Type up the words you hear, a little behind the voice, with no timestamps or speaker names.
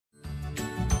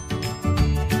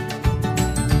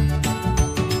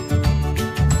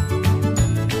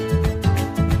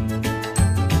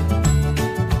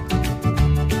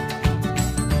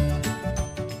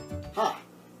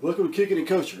to Kicking It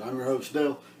Kosher. I'm your host,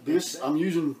 Dael. I'm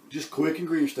using just quick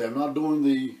ingredients today. I'm not doing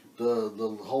the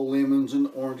whole lemons and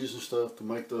oranges and stuff to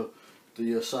make the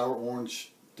sour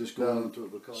orange just go into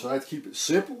it. Because so I have to keep it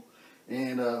simple,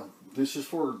 and this is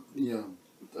for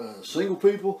single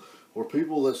people or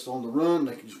people that's on the run.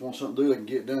 They can just want something to do. They can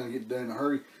get it done in a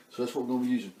hurry. So that's what we're going to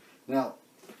be using. Now,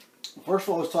 first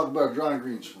of all, let's talk about our dry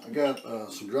ingredients. I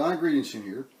got some dry ingredients in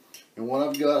here, and what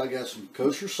I got some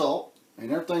kosher salt.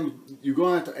 And everything you're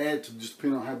going to have to add to just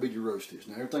depending on how big your roast is.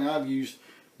 Now, everything I've used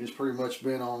has pretty much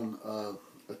been on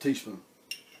a teaspoon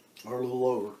or a little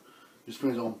over. Just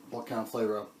depends on what kind of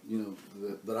flavor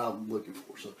that I'm looking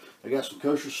for. So I got some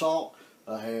kosher salt.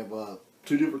 I have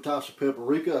two different types of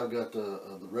paprika. I've got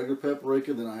the regular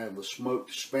paprika. Then I have a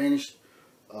smoked Spanish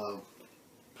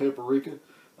paprika.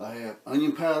 I have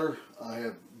onion powder. I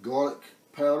have garlic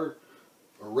powder,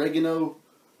 oregano,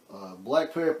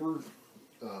 black pepper,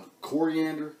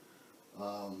 coriander,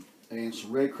 and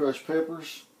some red crushed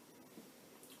peppers.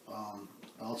 I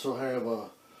also have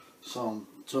some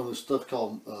of this stuff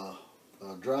called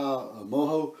dry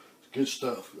mojo. It's good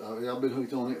stuff. I've been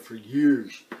hooked on it for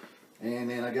years. And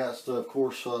then I got stuff, of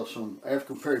course, some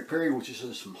African peri peri, which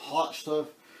is some hot stuff.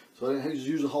 So I didn't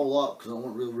use a whole lot because I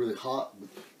want really hot, but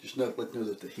just enough to let you know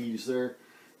that the heat is there.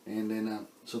 And then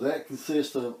so that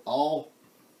consists of all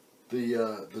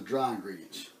the dry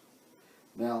ingredients.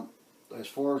 Now, as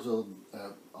far as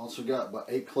also got about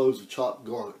 8 cloves of chopped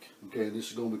garlic. Okay, and this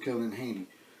is going to be coming in handy,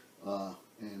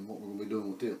 and what we're going to be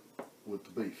doing with it, with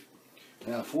the beef.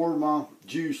 Now, for my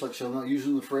juice, like I said, I'm not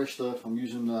using the fresh stuff. I'm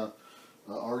using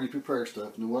already prepared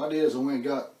stuff. And what I did is I went and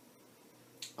got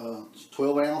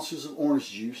 12 ounces of orange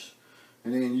juice,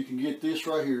 and then you can get this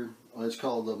right here. It's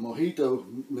called the mojito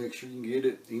mixture. You can get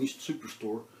it at any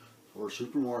superstore or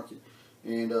supermarket,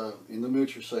 and in the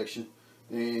mixture section.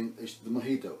 And it's the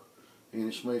mojito, and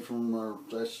it's made from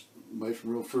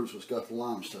real fruit, so it's got the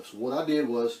lime stuff. So what I did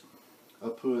was I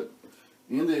put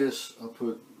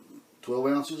 12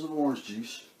 ounces of orange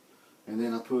juice, and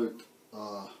then I put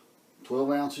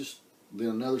 12 ounces,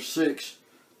 then another 6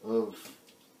 of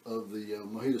the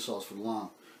mojito sauce for the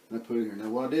lime, and I put it in here. Now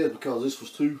what I did, because this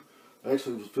was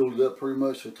actually was filled it up pretty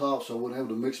much to the top, so I wasn't able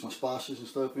to mix my spices and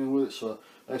stuff in with it, so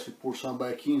I actually poured some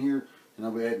back in here, and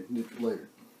I'll be adding it later.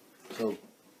 So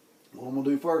what I'm going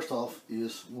to do first off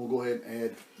is we'll go ahead and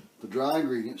add the dry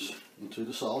ingredients into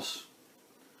the sauce,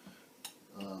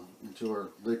 into our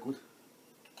liquid,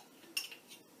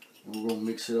 and we're going to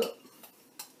mix it up.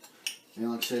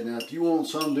 And like I said, now if you want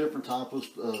some different type of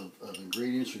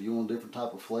ingredients, or you want a different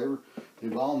type of flavor, then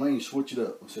by all means switch it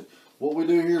up. Like I said, what we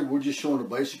do here, we're just showing the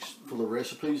basics for the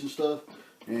recipes and stuff,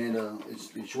 and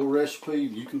it's your recipe.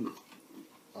 You can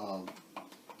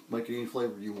make it any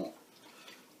flavor you want.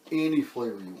 Any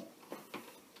flavor you want.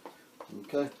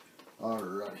 Okay?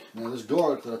 Alright. Now this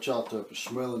garlic that I chopped up is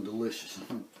smelling delicious.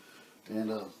 And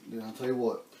then I'll tell you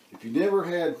what, if you never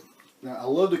had, now I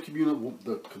love the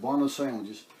Cuban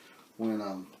sandwiches when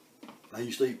I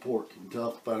used to eat pork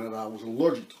until I found out I was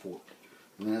allergic to pork.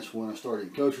 And that's when I started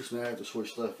eating kosher, so now I have to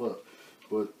switch stuff up.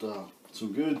 But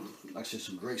some good, like I said,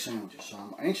 some great sandwiches. So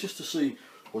I'm anxious to see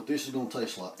what this is going to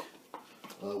taste like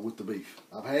with the beef.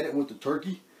 I've had it with the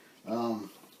turkey.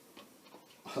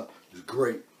 It's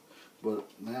great, but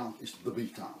now it's the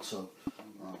beef time. So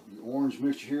the orange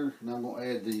mixture here. Now I'm going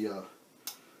to add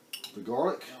the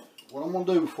garlic. What I'm going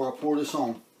to do before I pour this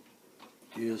on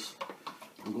is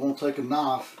I'm going to take a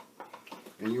knife,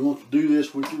 and you want to do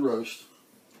this with your roast.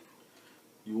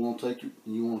 You want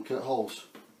to cut holes.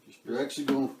 You're actually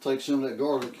going to take some of that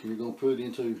garlic and you're going to put it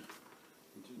into.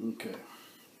 Okay.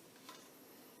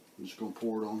 I'm just going to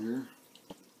pour it on here.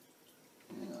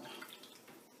 Yeah.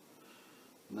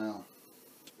 Now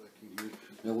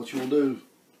what you want to do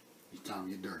is time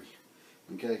to get dirty.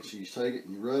 Okay, so you take it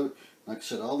and you rub it. Like I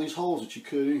said, all these holes that you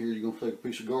cut in here, you're going to take a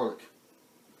piece of garlic.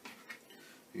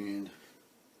 And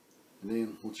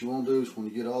then what you want to do is when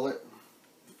you get all that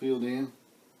filled in,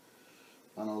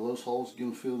 find all those holes, get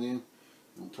them filled in,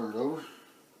 you're going to turn it over.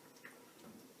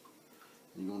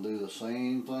 And you're going to do the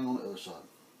same thing on the other side.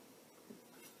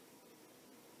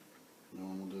 Now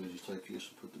what I'm going to do is just take this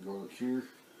and put the garlic here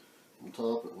on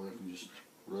top. That way I can just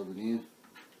rub it in.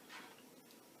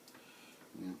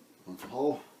 And punch a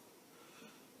hole.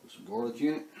 Put some garlic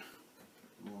in it.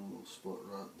 One little spot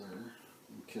right there.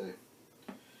 Okay.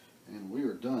 And we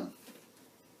are done.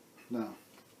 Now,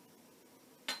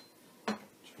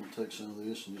 just going to take some of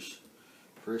this and just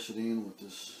press it in with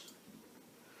this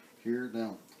here.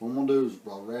 Now, what I'm going to do is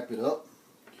I'll wrap it up.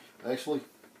 Actually,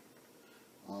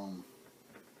 we'll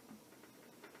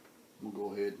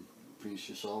go ahead and finish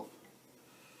this off.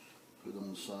 Put it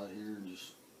on the side here and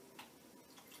just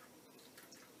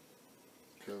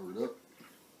Cover it up.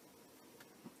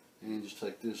 And just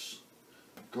take this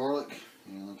garlic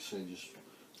and, like I said, just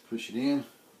push it in.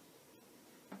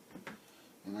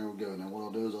 And there we go. Now what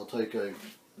I'll do is I'll take a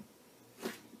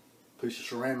piece of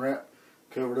saran wrap,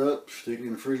 cover it up, stick it in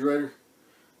the refrigerator,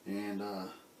 and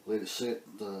let it set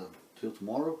till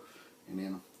tomorrow. And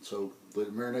then so let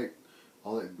it marinate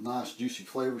all that nice juicy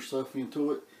flavor stuff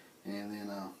into it, and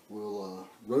then we'll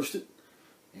roast it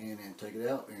and then take it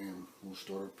out and we'll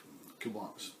start our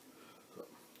Cubanos. So,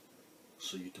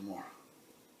 see you tomorrow.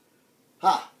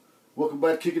 Hi, welcome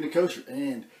back to Kicking the Kosher,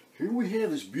 and here we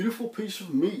have this beautiful piece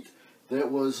of meat that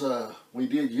was we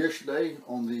did yesterday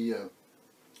on the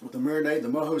with the marinade, the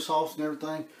mojo sauce and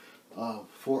everything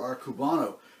for our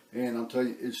Cubano, and I'm telling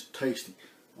you, it's tasty.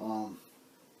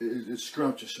 It's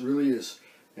scrumptious, it really is.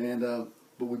 And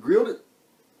but we grilled it,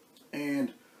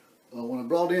 and when I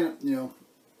brought in, you know,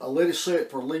 I let it set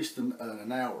for at least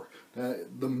an hour.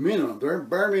 The minimum,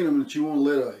 bare minimum that you want to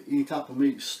let any type of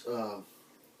meat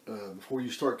before you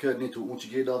start cutting into it, once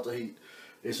you get it off the heat,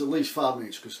 is at least 5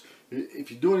 minutes. Because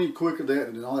if you do it any quicker than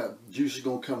that, then all that juice is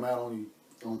going to come out on you,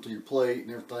 onto your plate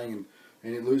and everything,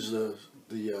 and it loses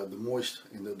the moist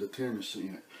and the tenderness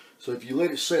in it. So if you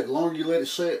let it set, the longer you let it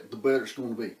set, the better it's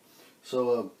going to be.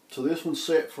 So so this one's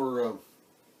set for,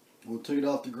 we took it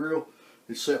off the grill,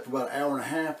 it's set for about an hour and a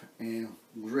half, and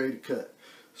was ready to cut.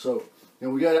 So now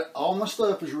we got all my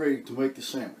stuff is ready to make the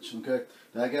sandwich. Okay,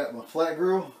 now I got my flat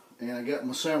grill and I got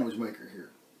my sandwich maker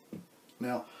here.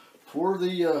 Now for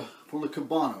the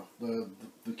Cubano,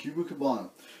 the Cuban Cubano,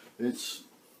 it's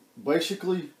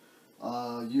basically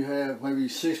you have maybe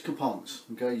 6 components.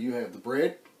 Okay, you have the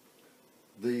bread.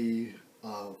 The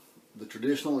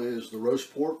traditional is the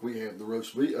roast pork. We have the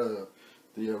roast beef,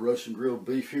 the roast and grilled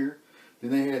beef here.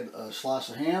 Then they had a slice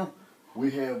of ham.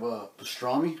 We have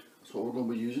pastrami. That's what we're going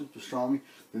to be using, pastrami.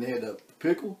 Then they had the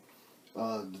pickle,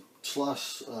 the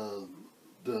slice,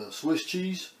 the Swiss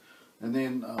cheese, and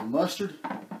then mustard,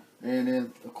 and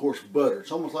then of course butter.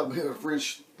 It's almost like being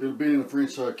in a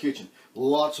French kitchen.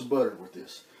 Lots of butter with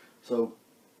this. So,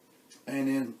 and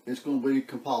then it's going to be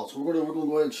compiled. So we're going to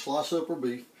go ahead and slice up our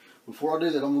beef. Before I do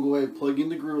that, I'm going to go ahead and plug in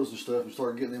the grills and stuff and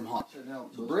start getting them hot. Now,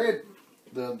 the bread,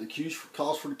 the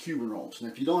calls for the Cuban rolls. Now,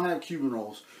 if you don't have Cuban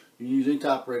rolls, you can use any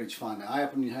type of bread that you find. Now, I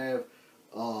happen to have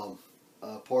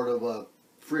part of a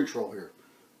French roll here,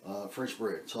 French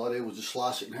bread. So all I did was just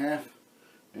slice it in half,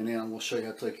 and then I'm going to show you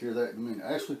how to take care of that in a minute.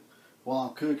 Actually, while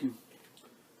I'm cooking,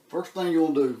 first thing you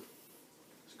want to do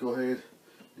is go ahead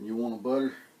and you want to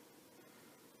butter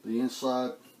the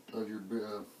inside of your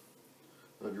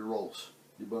rolls,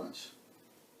 your buns.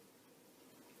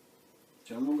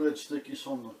 Okay, I'm going to go ahead and stick this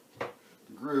on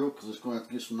the grill because it's going to have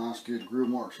to get some nice good grill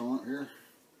marks on it here.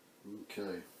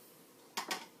 Okay.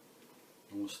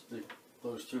 I'm going to stick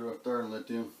those 2 right there and let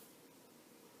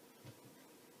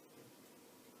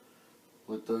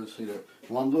those heat up.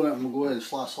 While I'm doing that, I'm going to go ahead and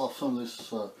slice off some of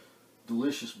this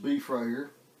delicious beef right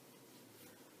here.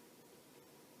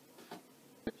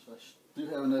 So I do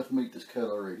have enough meat that's cut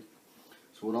already.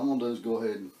 So what I'm going to do is go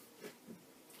ahead and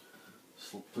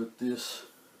put this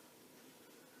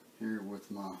here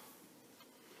with my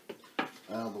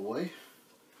out of the way.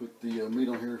 Put the meat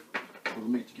on here for the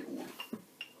meat to get warm.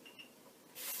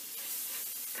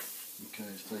 Okay,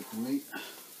 let's take the meat.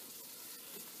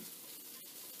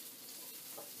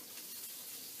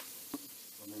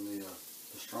 Put in the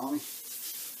pastrami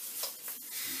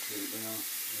and put it down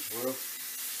as well.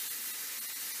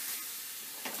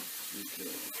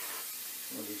 Okay.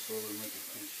 I'll just slowly make it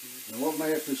fancy. Now what may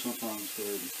have to do sometimes is go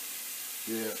ahead and,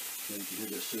 yeah, so you can hear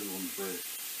that sizzle on the bread.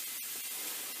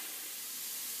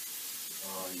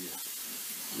 Yeah.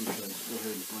 Okay, let's go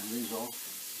ahead and bring these off.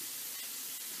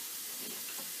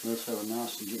 Let's have a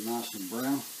nice and get nice and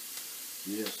brown.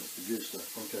 Yes, that's the good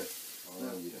stuff. Okay.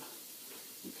 Oh yeah.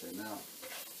 Okay, now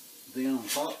then on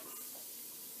top,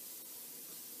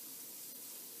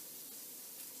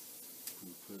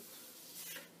 we'll put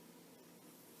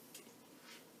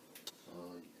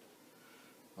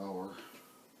our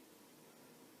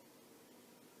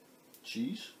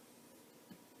cheese.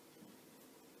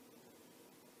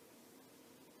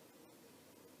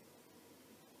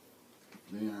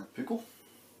 Then our pickle.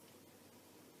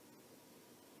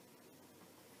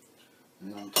 And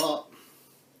then on top,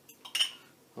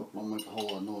 hope I don't make a whole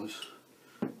lot of noise.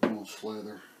 I'm going to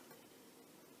slather.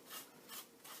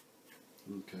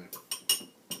 Okay.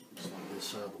 Slide this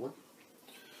side of the way.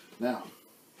 Now,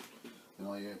 then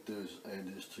all you have to do is add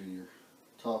this to your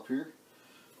top here.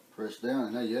 Press down,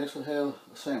 and now you actually have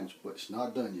a sandwich, but it's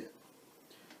not done yet.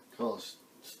 Because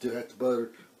you still have to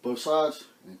butter both sides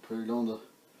and put it on the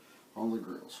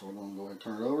grill. So we're going to go ahead and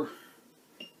turn it over.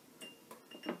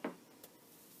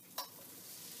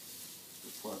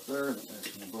 there, and add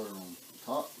some butter on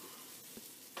top.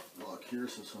 Lock here,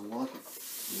 so it's unlock it.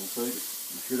 We'll take it.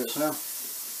 Hear that sound?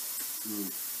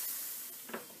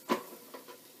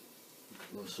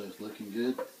 Let's say it's looking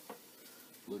good.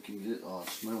 Looking good. Oh,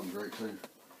 it's smelling great too. I'm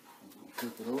gonna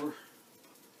flip it over.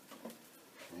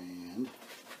 And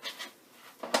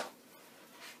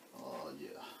oh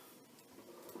yeah.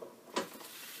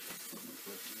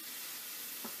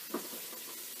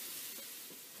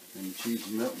 And the cheese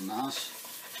is melting nice.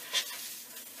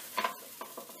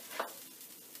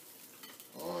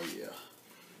 Oh yeah.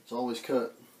 It's always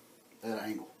cut at an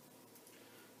angle.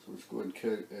 So let's go ahead and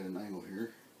cut it at an angle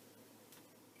here.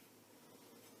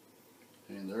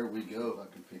 And there we go. I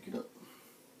can pick it up.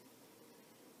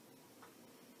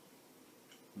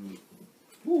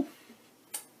 Woo.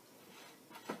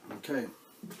 Okay.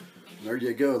 There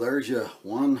you go. There's your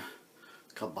one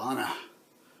Cubana.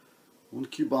 One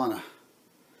Cubana.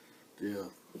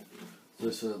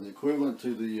 This the equivalent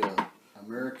to the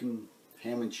American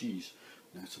ham and cheese.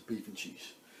 That's a beef and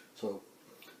cheese. So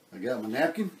I got my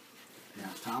napkin. Now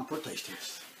it's time for a taste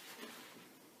test.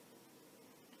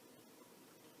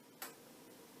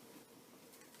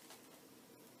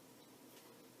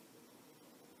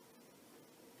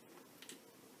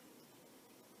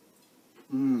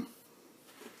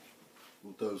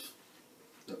 With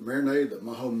that marinade, that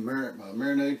my home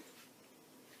marinade,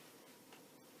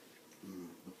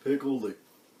 the pickle, the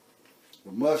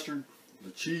mustard, the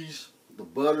cheese, the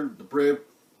butter, the bread,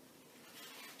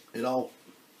 it all,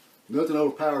 nothing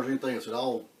overpowers anything else. It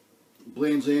all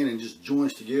blends in and just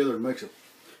joins together and makes it,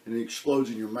 and it explodes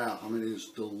in your mouth. I mean, it's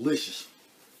delicious.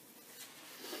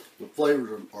 The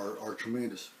flavors are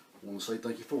tremendous. I want to say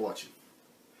thank you for watching.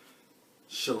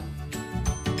 Shalom.